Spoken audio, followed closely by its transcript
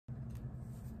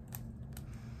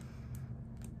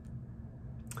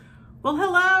Well,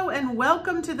 hello and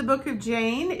welcome to the Book of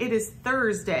Jane. It is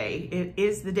Thursday. It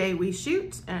is the day we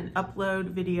shoot and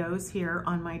upload videos here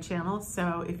on my channel.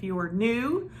 So if you are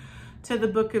new to the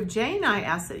Book of Jane, I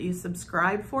ask that you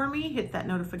subscribe for me, hit that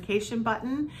notification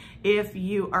button. If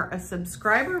you are a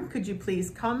subscriber, could you please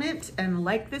comment and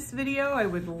like this video? I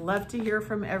would love to hear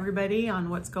from everybody on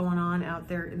what's going on out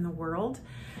there in the world.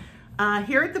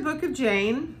 Here at the Book of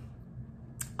Jane,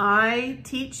 I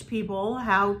teach people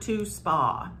how to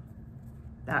spa.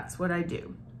 That's what I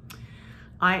do.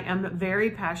 I am very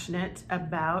passionate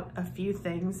about a few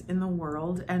things in the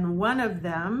world, and one of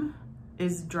them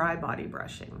is dry body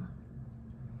brushing.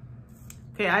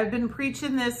 Okay, I've been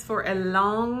preaching this for a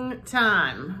long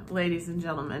time, ladies and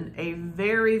gentlemen, a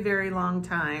very, very long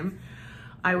time.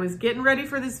 I was getting ready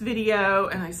for this video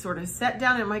and I sort of sat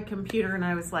down at my computer and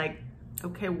I was like,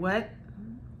 okay, what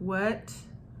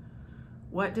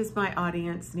does my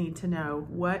audience need to know?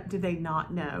 What do they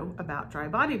not know about dry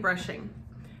body brushing?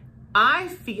 I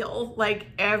feel like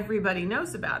everybody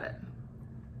knows about it.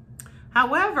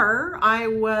 However, I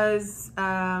was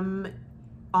on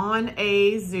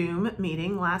a Zoom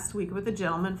meeting last week with a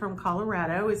gentleman from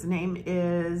Colorado. His name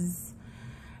is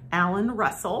Alan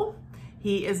Russell.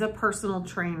 He is a personal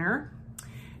trainer,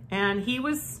 and he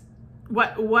was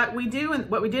what we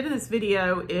did in this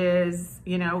video is,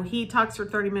 you know, he talks for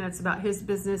 30 minutes about his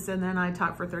business and then I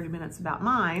talk for 30 minutes about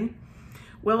mine.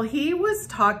 Well, he was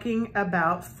talking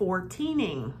about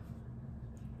 14ing.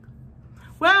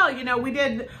 Well, you know, we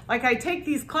did, like, I take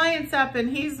these clients up and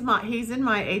he's in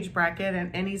my age bracket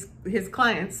and his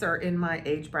clients are in my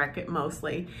age bracket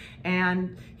mostly.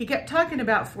 And he kept talking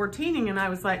about 14ing and I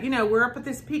was like, you know, we're up at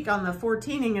this peak on the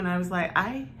 14ing and I was like,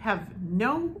 I have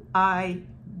no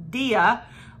idea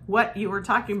what you were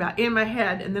talking about in my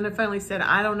head. And then I finally said,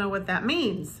 I don't know what that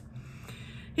means.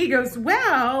 He goes,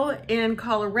 well, in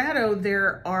Colorado,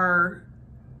 there are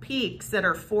peaks that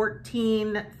are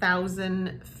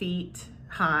 14,000 feet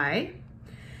high.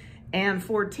 And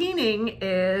 14ing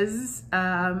is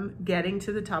getting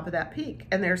to the top of that peak.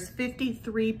 And there's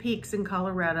 53 peaks in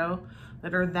Colorado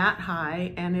that are that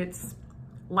high. And it's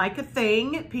like a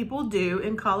thing people do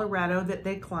in Colorado that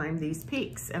they climb these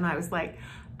peaks. And I was like,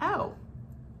 oh,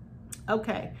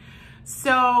 okay.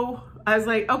 So I was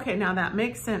like, okay, now that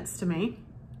makes sense to me.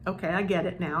 Okay, I get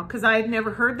it now, because I had never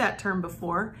heard that term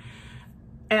before.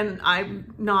 And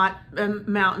I'm not a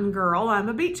mountain girl, I'm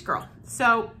a beach girl.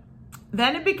 So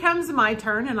then it becomes my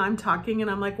turn and I'm talking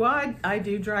and I'm like, well, I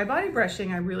do dry body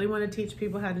brushing. I really want to teach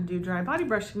people how to do dry body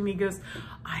brushing. And he goes,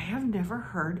 I have never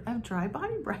heard of dry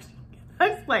body brushing. I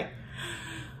was like,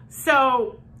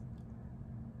 so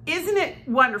isn't it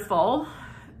wonderful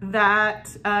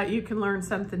that you can learn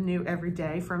something new every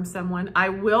day from someone? I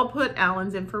will put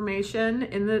Alan's information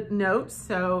in the notes.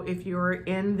 So if you're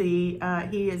in the,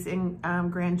 he is in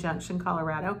Grand Junction,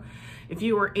 Colorado. If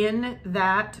you are in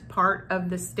that part of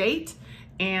the state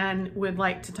and would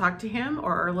like to talk to him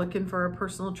or are looking for a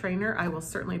personal trainer, I will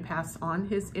certainly pass on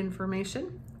his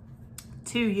information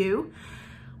to you.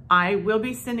 I will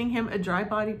be sending him a dry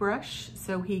body brush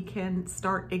so he can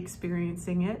start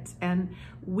experiencing it. And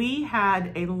we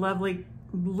had a lovely,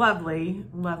 lovely,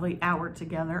 lovely hour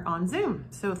together on Zoom.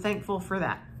 So thankful for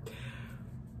that.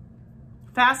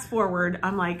 Fast forward,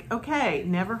 I'm like, okay,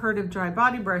 never heard of dry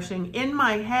body brushing. In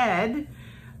my head,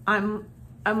 I'm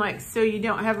like, so you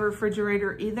don't have a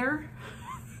refrigerator either?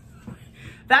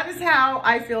 That is how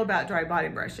I feel about dry body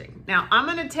brushing. Now, I'm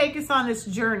gonna take us on this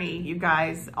journey, you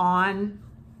guys,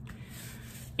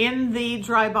 in the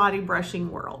dry body brushing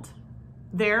world.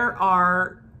 There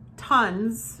are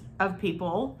tons of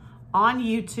people on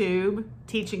YouTube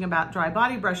teaching about dry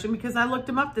body brushing because I looked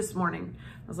them up this morning.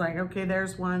 I was like, okay,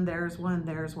 there's one, there's one,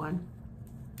 there's one.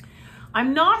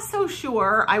 I'm not so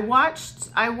sure. I watched,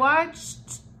 I don't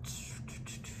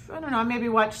know, I maybe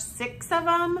watched 6 of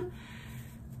them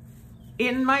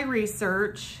in my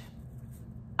research.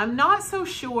 I'm not so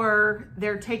sure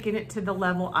they're taking it to the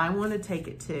level I want to take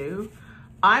it to.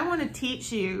 I want to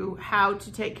teach you how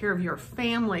to take care of your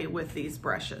family with these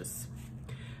brushes.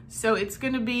 So it's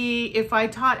going to be, if I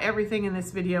taught everything in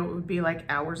this video, it would be like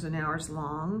hours and hours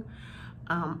long.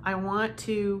 I want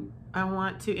to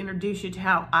introduce you to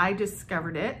how I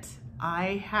discovered it.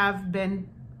 I have been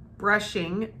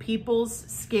brushing people's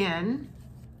skin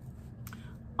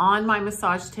on my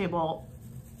massage table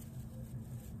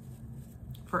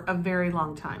for a very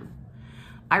long time.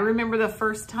 I remember the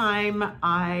first time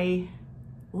I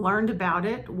learned about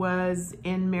it was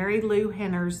in Mary Lou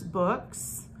Henner's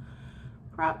books.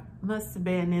 Must have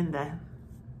been in the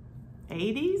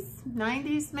 80s,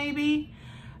 90s maybe.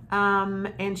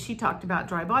 And she talked about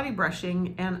dry body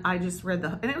brushing, and I just read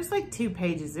and it was like 2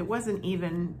 pages. It wasn't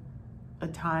even a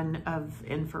ton of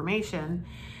information.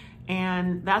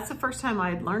 And that's the first time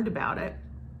I had learned about it.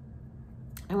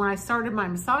 And when I started my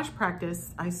massage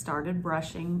practice, I started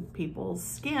brushing people's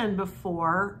skin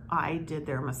before I did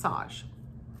their massage.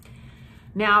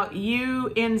 Now,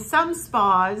 in some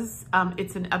spas,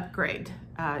 it's an upgrade.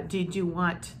 Did you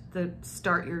want to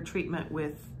start your treatment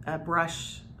with a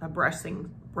brushing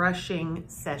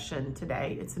session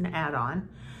today? It's an add-on.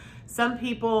 Some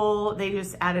people, they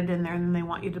just add it in there and then they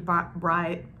want you to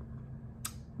buy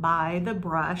the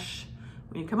brush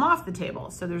when you come off the table.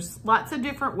 So there's lots of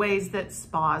different ways that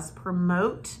spas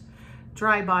promote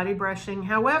dry body brushing.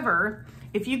 However,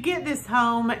 if you get this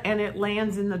home and it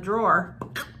lands in the drawer,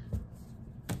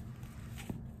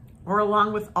 or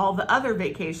along with all the other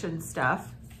vacation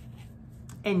stuff,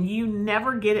 and you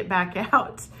never get it back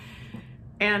out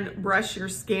and brush your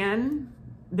skin,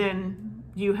 then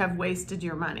you have wasted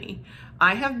your money.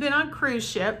 I have been on cruise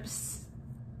ships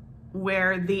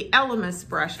where the Elemis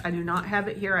brush, I do not have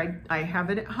it here. I have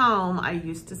it at home. I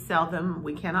used to sell them.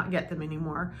 We cannot get them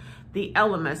anymore. The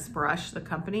Elemis brush, the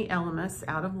company Elemis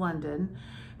out of London,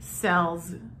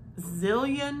 sells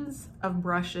zillions of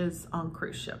brushes on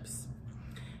cruise ships.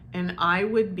 And I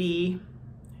would be,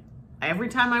 every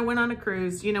time I went on a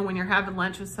cruise, you know, when you're having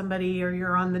lunch with somebody or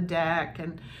you're on the deck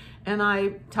and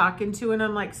I talking to and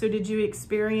I'm like, so did you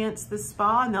experience the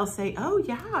spa? And they'll say, oh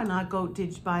yeah. And I go,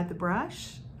 did you buy the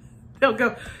brush? They'll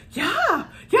go, yeah,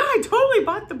 I totally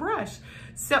bought the brush.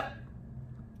 So,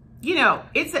 you know,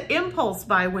 it's an impulse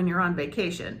buy when you're on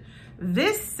vacation.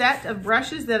 This set of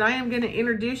brushes that I am going to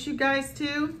introduce you guys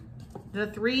to, the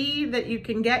 3 that you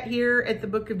can get here at the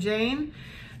Book of Jane,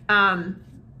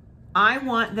 I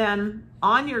want them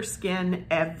on your skin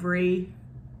every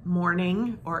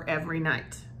morning or every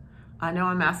night. I know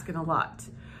I'm asking a lot.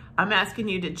 I'm asking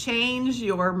you to change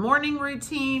your morning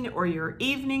routine or your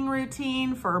evening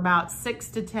routine for about 6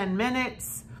 to 10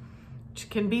 minutes, which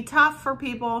can be tough for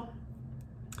people.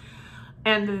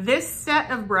 And this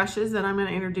set of brushes that I'm going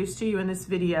to introduce to you in this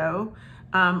video,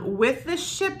 with the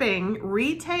shipping,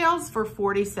 retails for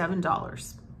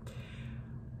 $47.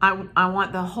 I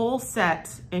want the whole set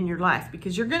in your life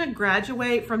because you're going to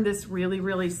graduate from this really,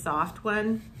 really soft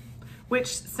one, which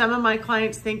some of my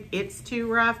clients think it's too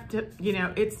rough. You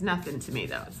know, it's nothing to me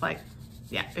though. It's like,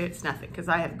 yeah, it's nothing because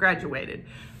I have graduated.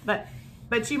 But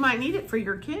you might need it for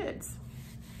your kids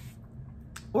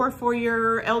or for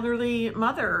your elderly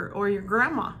mother or your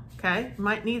grandma, okay? You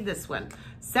might need this one.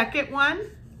 Second one,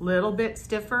 little bit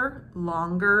stiffer,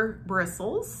 longer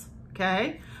bristles,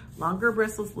 okay? Longer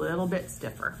bristles, little bit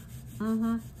stiffer.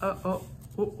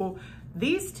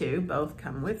 These 2 both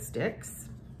come with sticks.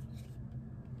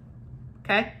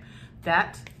 Okay,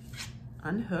 that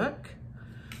unhook.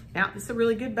 Now, it's a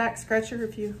really good back scratcher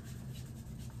if you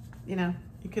know,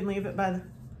 you can leave it by the,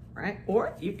 right?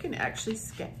 Or you can actually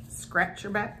scratch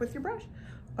your back with your brush.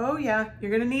 Oh yeah,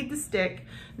 you're gonna need the stick.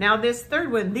 Now this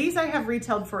third one, these I have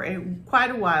retailed for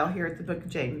quite a while here at the Book of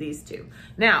Jane, these 2.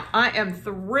 Now, I am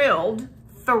thrilled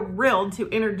to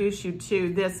introduce you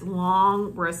to this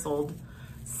long bristled,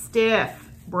 stiff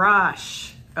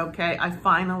brush. Okay, I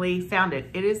finally found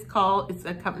it. It's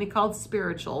a company called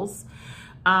Spirituals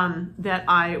that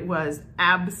I was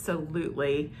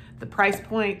absolutely, the price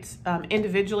point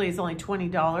individually is only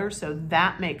 $20, so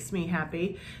that makes me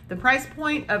happy. The price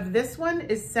point of this one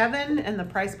is $7 and the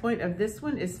price point of this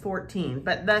one is $14,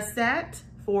 but the set,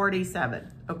 $47,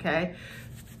 okay?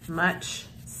 Much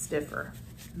stiffer,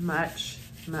 much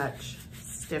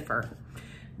stiffer.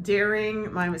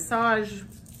 During my massage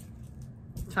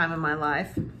time of my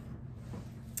life,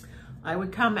 I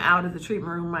would come out of the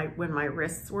treatment room when my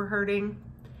wrists were hurting,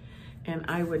 and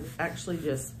I would actually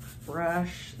just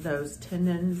brush those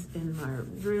tendons in my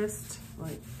wrist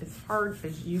like as hard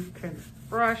as you can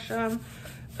brush them.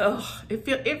 Oh,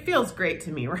 it feels great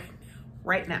to me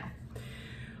right now.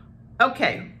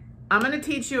 Okay, I'm going to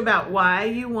teach you about why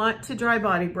you want to dry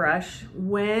body brush,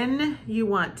 when you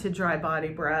want to dry body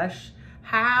brush,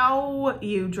 how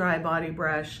you dry body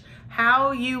brush,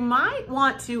 how you might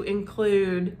want to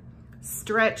include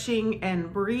stretching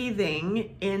and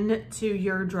breathing into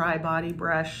your dry body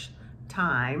brush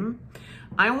time.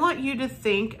 I want you to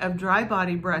think of dry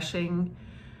body brushing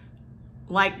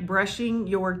like brushing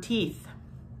your teeth.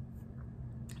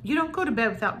 You don't go to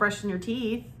bed without brushing your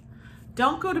teeth.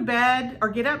 Don't go to bed or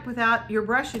get up without your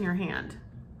brush in your hand.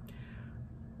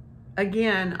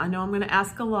 Again, I know I'm going to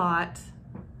ask a lot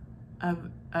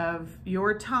of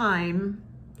your time,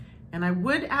 and I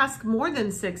would ask more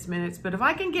than 6 minutes, but if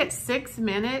I can get 6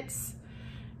 minutes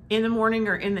in the morning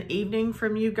or in the evening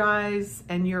from you guys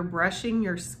and you're brushing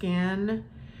your skin,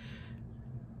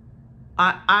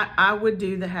 I would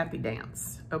do the happy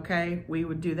dance, okay? We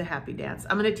would do the happy dance.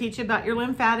 I'm gonna teach you about your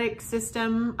lymphatic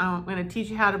system. I'm gonna teach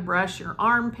you how to brush your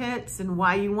armpits and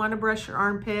why you wanna brush your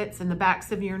armpits and the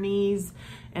backs of your knees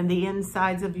and the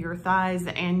insides of your thighs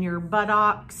and your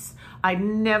buttocks. I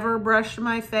never brush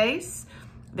my face.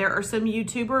 There are some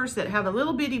YouTubers that have a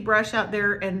little bitty brush out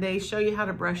there and they show you how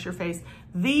to brush your face.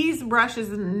 These brushes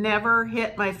never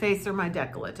hit my face or my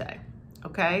décolleté,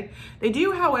 okay? They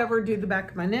do, however, do the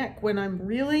back of my neck when I'm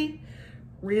really,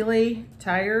 really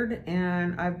tired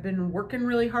and I've been working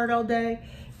really hard all day.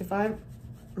 If I'm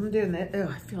doing that,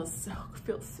 oh, it feels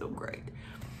so great.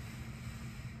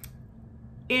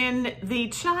 In the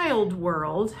child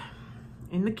world,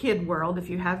 in the kid world, if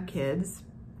you have kids,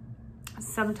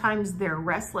 sometimes they're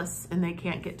restless and they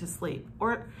can't get to sleep,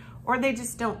 or they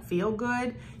just don't feel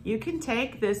good. You can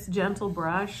take this gentle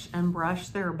brush and brush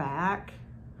their back,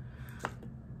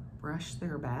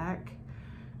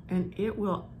 and it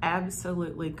will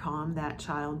absolutely calm that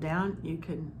child down. You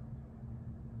can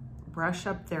brush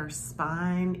up their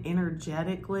spine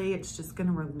energetically. It's just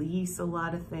gonna release a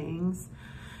lot of things.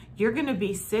 You're gonna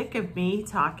be sick of me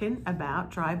talking about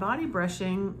dry body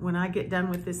brushing when I get done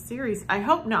with this series. I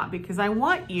hope not, because I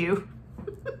want you,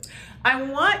 I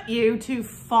want you to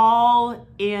fall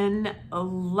in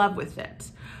love with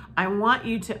it. I want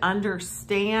you to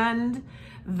understand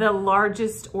the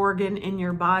largest organ in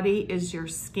your body is your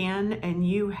skin, and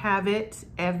you have it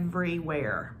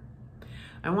everywhere.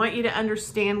 I want you to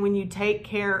understand when you take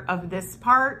care of this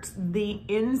part, the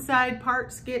inside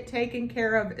parts get taken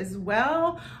care of as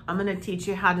well. I'm gonna teach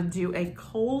you how to do a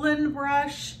colon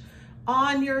brush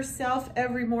on yourself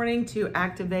every morning to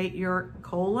activate your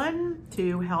colon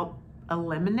to help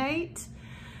eliminate.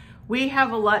 We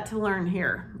have a lot to learn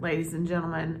here, ladies and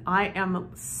gentlemen. I am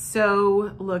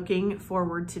so looking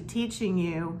forward to teaching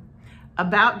you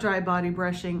about dry body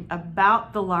brushing,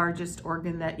 about the largest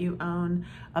organ that you own,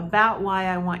 about why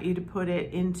I want you to put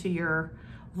it into your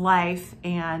life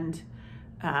and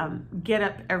get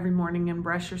up every morning and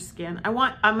brush your skin. I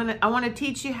want to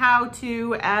teach you how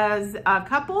to, as a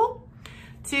couple,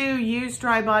 to use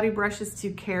dry body brushes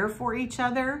to care for each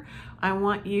other. I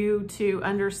want you to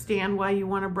understand why you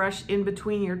want to brush in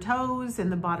between your toes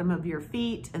and the bottom of your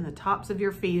feet and the tops of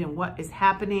your feet and what is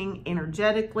happening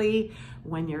energetically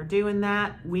when you're doing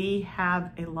that. We have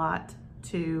a lot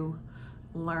to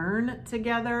learn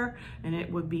together, and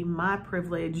it would be my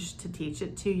privilege to teach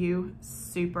it to you.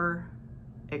 Super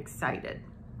excited.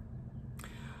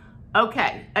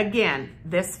 Okay, again,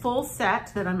 this full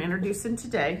set that I'm introducing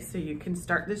today, so you can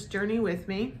start this journey with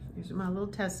me. These are my little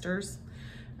testers.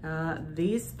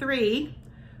 These three,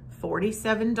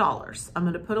 $47. I'm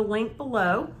gonna put a link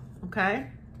below, okay,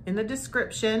 in the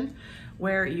description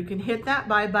where you can hit that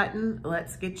buy button.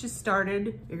 Let's get you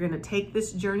started. You're gonna take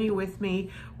this journey with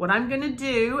me. What I'm gonna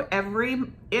do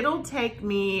it'll take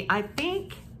me, I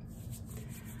think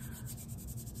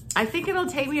it'll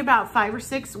take me about 5 or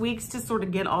 6 weeks to sort of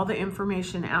get all the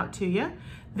information out to you.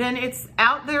 Then it's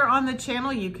out there on the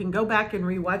channel. You can go back and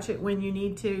rewatch it when you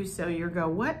need to. So you go,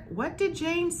 what did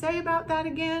Jane say about that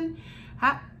again?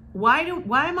 Why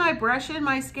am I brushing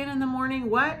my skin in the morning?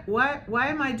 Why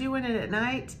am I doing it at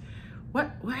night?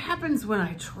 What happens when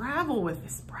I travel with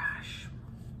this brush?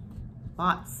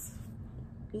 Lots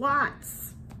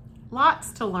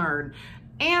to learn.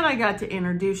 And I got to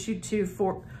introduce you to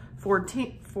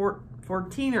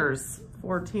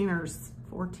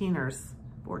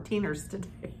 14ers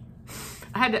today.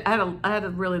 I had to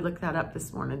really look that up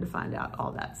this morning to find out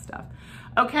all that stuff.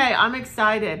 Okay, I'm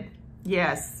excited.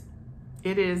 Yes,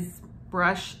 it is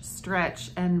brush,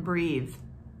 stretch, and breathe.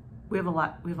 We have a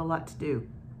lot to do.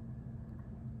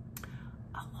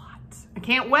 A lot. I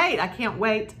can't wait.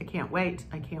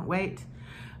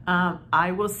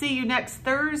 I will see you next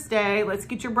Thursday. Let's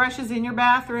get your brushes in your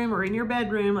bathroom or in your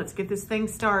bedroom. Let's get this thing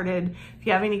started. If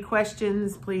you have any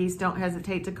questions, please don't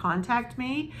hesitate to contact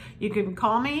me. You can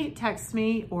call me, text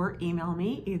me, or email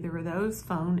me. Either of those.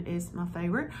 Phone is my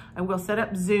favorite. I will set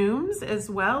up Zooms as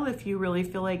well if you really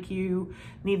feel like you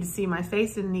need to see my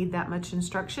face and need that much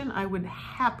instruction. I would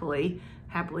happily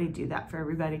do that for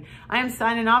everybody. I am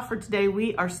signing off for today.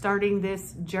 We are starting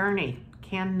this journey.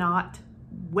 Cannot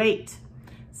wait.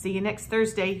 See you next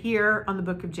Thursday here on the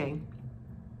Book of Jane.